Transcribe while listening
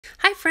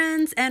Hi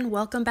friends, and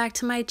welcome back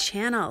to my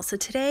channel. So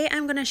today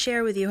I'm going to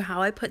share with you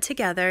how I put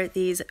together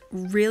these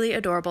really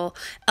adorable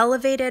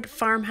elevated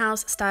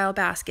farmhouse style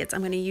baskets.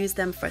 I'm going to use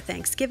them for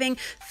Thanksgiving,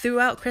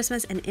 throughout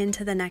Christmas, and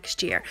into the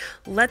next year.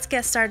 Let's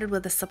get started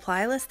with the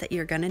supply list that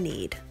you're going to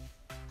need.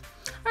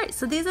 All right,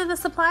 so these are the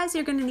supplies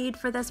you're going to need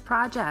for this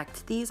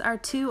project. These are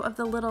two of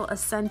the little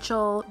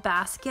essential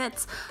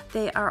baskets.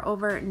 They are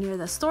over near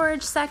the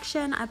storage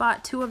section. I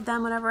bought two of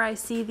them. Whenever I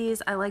see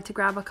these, I like to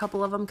grab a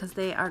couple of them because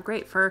they are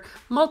great for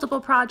multiple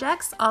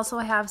projects. Also,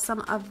 I have some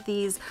of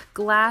these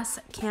glass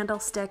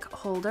candlestick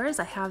holders.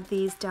 I have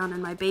these down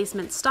in my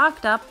basement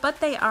stocked up,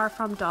 but they are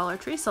from Dollar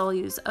Tree, so I'll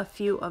use a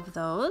few of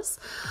those.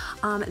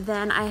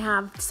 Then I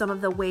have some of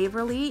the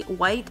Waverly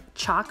white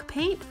chalk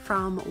paint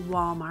from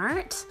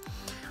Walmart.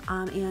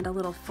 And a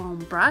little foam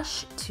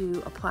brush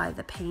to apply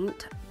the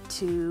paint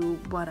to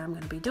what I'm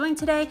going to be doing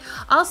today.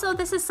 Also,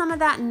 this is some of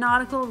that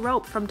nautical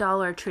rope from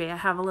Dollar Tree. I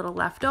have a little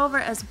left over,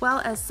 as well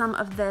as some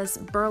of this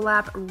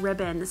burlap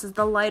ribbon. This is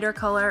the lighter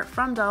color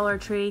from Dollar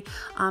Tree.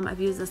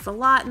 I've used this a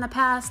lot in the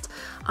past.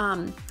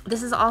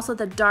 This is also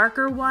the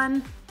darker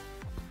one.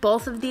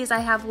 Both of these I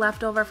have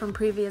left over from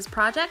previous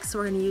projects, so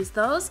we're going to use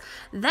those.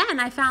 Then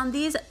I found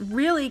these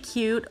really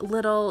cute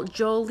little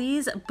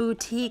Jolie's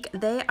Boutique.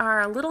 They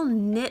are a little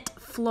knit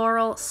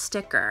floral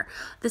sticker.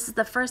 This is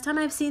the first time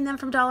I've seen them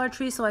from Dollar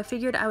Tree, so I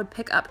figured I would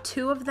pick up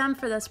two of them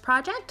for this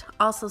project.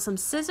 Also some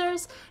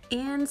scissors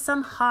and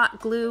some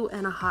hot glue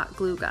and a hot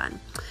glue gun.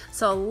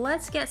 So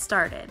let's get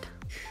started.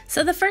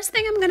 So the first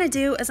thing I'm going to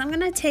do is I'm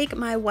going to take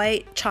my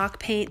white chalk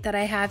paint that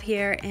I have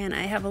here, and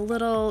I have a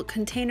little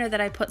container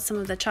that I put some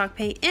of the chalk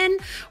paint in.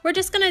 We're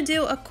just going to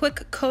do a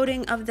quick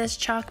coating of this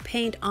chalk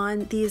paint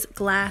on these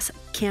glass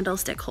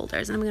candlestick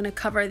holders. And I'm going to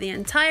cover the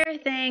entire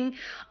thing,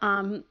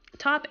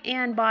 top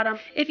and bottom.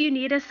 If you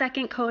need a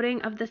second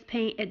coating of this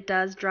paint, it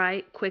does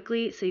dry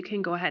quickly, so you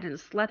can go ahead and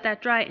just let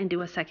that dry and do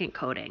a second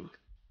coating.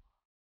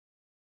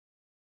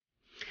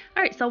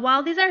 All right, so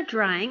while these are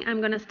drying, I'm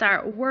going to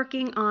start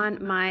working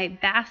on my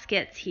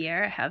baskets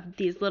here. I have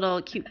these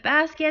little cute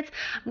baskets.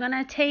 I'm going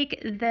to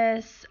take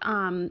this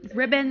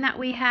ribbon that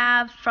we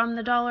have from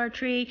the Dollar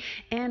Tree,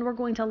 and we're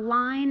going to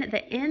line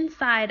the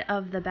inside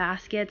of the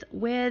baskets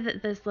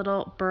with this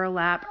little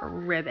burlap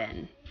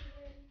ribbon.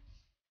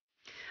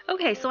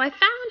 Okay, so I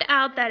found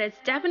out that it's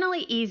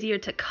definitely easier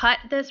to cut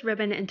this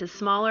ribbon into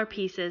smaller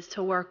pieces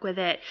to work with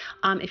it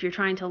if you're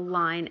trying to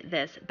line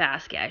this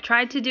basket. I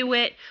tried to do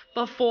it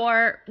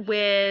before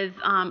with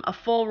a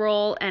full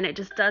roll, and it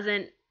just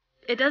doesn't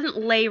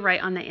lay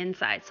right on the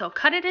inside. So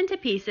cut it into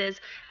pieces,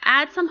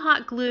 add some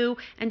hot glue,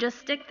 and just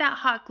stick that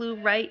hot glue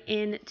right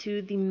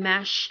into the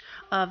mesh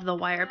of the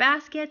wire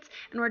baskets.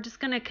 And we're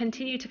just going to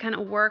continue to kind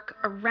of work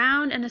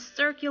around in a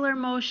circular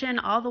motion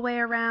all the way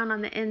around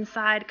on the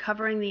inside,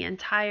 covering the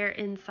entire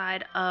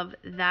inside of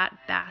that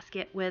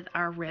basket with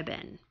our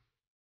ribbon.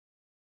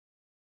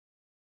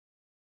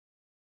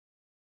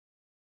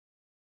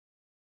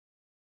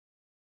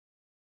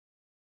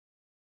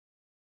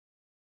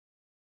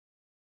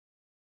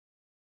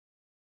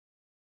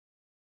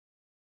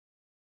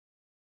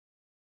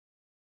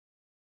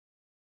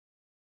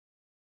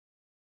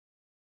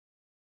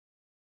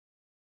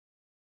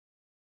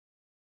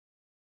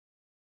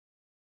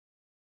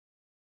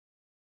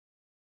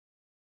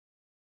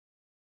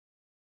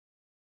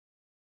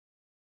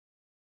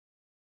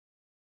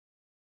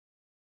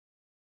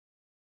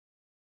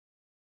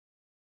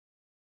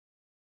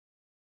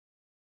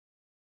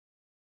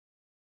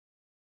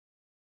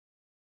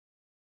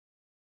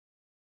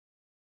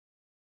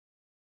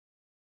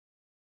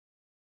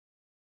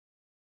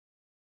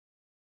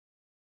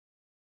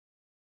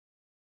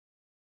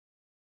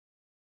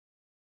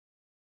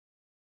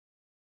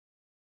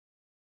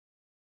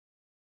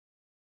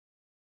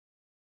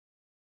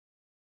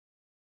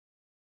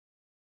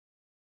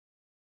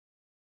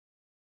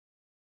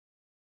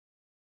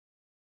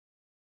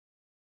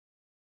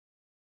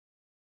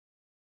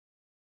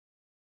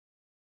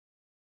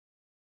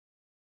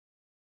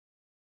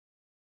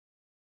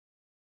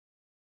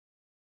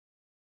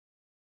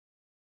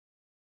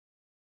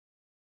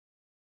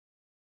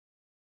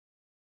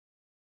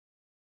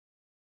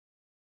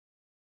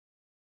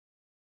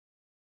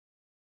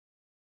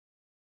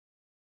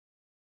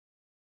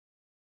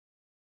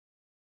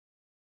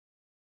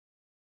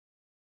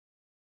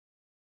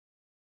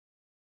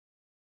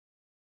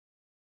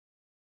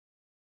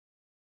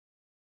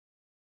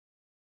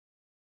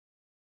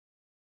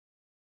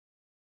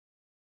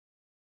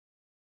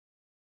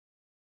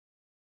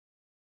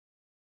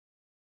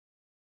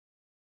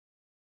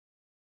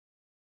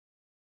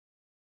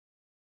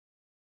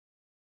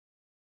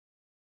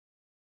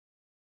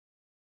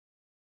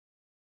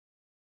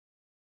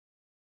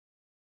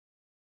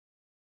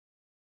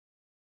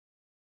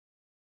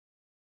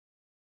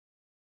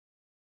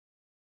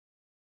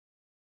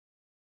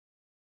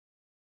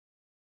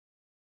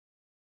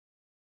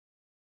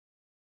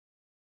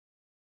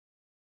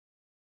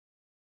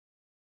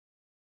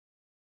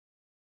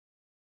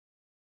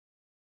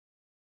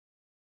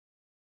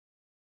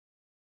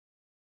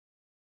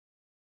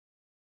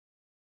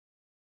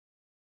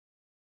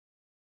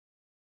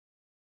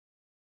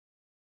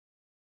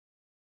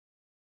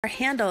 Our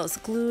handles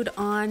glued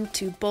on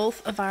to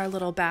both of our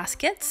little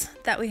baskets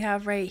that we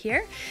have right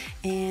here.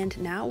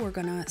 And now we're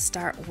gonna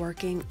start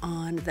working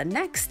on the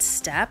next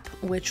step,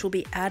 which will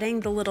be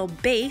adding the little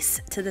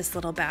base to this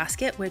little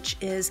basket, which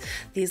is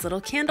these little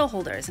candle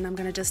holders. And I'm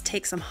gonna just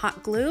take some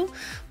hot glue,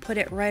 put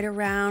it right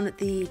around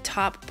the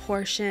top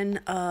portion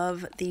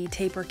of the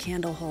taper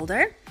candle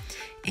holder.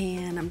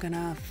 And I'm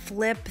gonna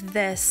flip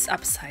this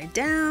upside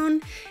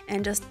down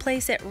and just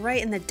place it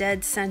right in the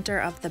dead center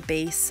of the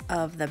base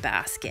of the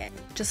basket.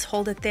 Just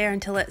hold it there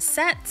until it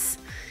sets.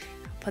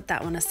 Put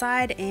that one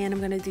aside, and I'm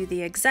gonna do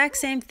the exact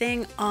same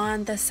thing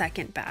on the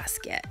second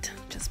basket.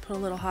 Just put a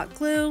little hot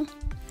glue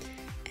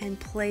and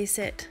place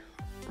it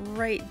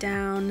right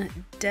down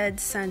dead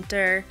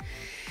center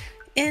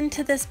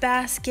into this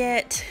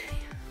basket,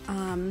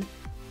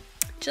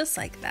 just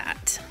like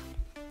that.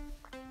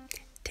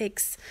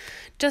 Takes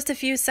just a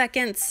few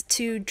seconds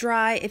to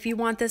dry. If you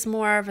want this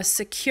more of a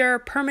secure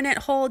permanent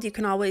hold, you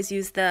can always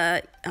use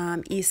the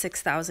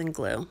E600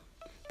 glue.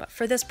 But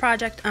for this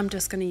project, I'm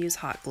just gonna use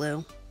hot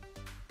glue.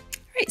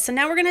 All right, so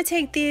now we're gonna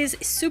take these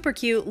super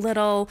cute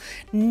little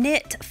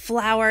knit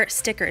flower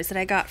stickers that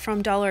I got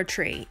from Dollar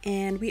Tree,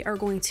 and we are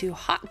going to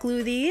hot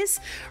glue these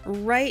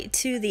right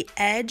to the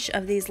edge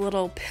of these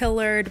little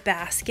pillared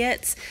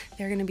baskets.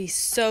 They're gonna be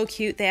so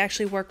cute. They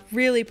actually work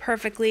really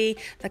perfectly.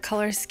 The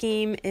color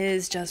scheme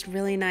is just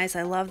really nice.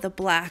 I love the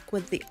black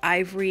with the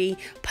ivory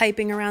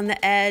piping around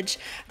the edge.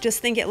 Just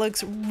think it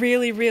looks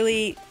really,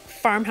 really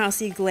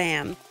farmhousey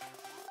glam.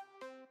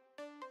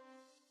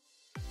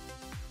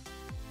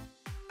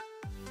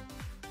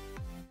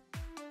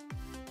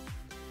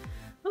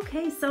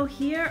 Okay, so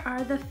here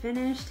are the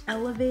finished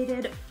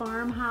elevated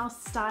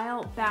farmhouse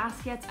style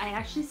baskets. I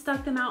actually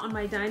stuck them out on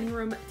my dining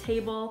room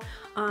table.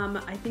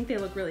 I think they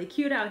look really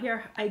cute out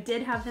here. I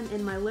did have them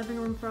in my living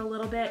room for a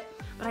little bit,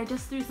 but I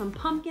just threw some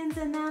pumpkins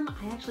in them.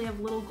 I actually have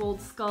little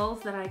gold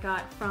skulls that I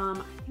got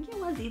from, I think it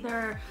was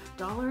either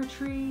Dollar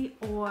Tree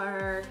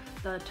or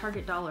the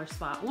Target Dollar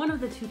Spot, one of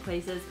the two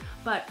places.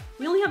 But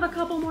we only have a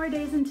couple more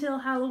days until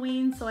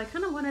Halloween, so I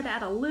kind of wanted to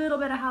add a little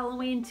bit of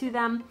Halloween to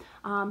them.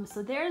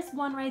 So there's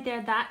one right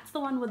there. That's the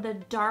one with the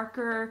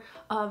darker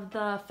of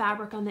the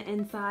fabric on the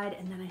inside.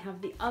 And then I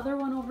have the other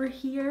one over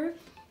here,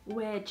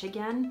 which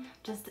again,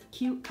 just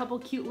couple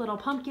cute little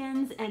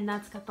pumpkins, and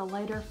that's got the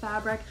lighter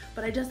fabric.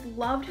 But I just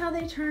loved how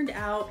they turned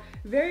out.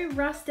 Very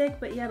rustic,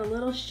 but yet a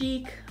little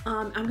chic.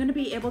 I'm gonna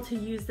be able to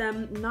use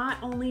them not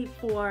only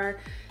for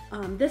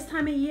this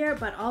time of year,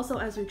 but also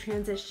as we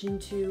transition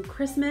to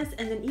Christmas,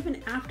 and then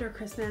even after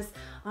Christmas,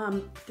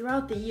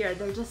 throughout the year.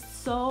 They're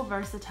just so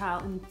versatile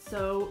and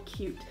so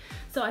cute.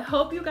 So I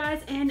hope you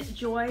guys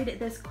enjoyed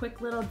this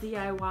quick little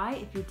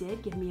DIY. If you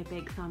did, give me a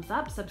big thumbs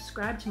up,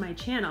 subscribe to my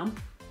channel.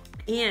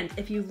 And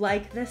if you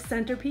like this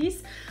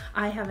centerpiece,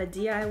 I have a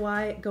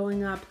DIY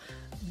going up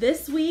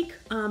this week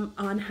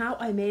on how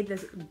I made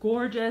this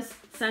gorgeous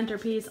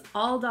centerpiece,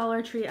 all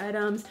Dollar Tree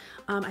items.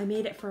 I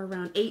made it for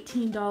around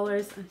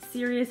 $18. I'm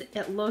serious,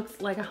 it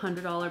looks like a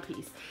 $100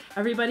 piece.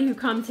 Everybody who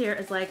comes here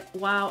is like,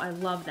 wow, I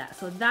love that.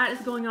 So that is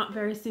going out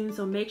very soon,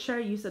 so make sure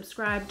you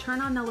subscribe, turn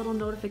on the little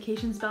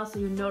notifications bell so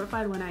you're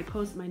notified when I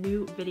post my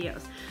new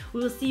videos.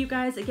 We will see you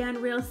guys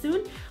again real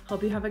soon.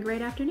 Hope you have a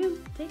great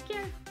afternoon. Take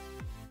care.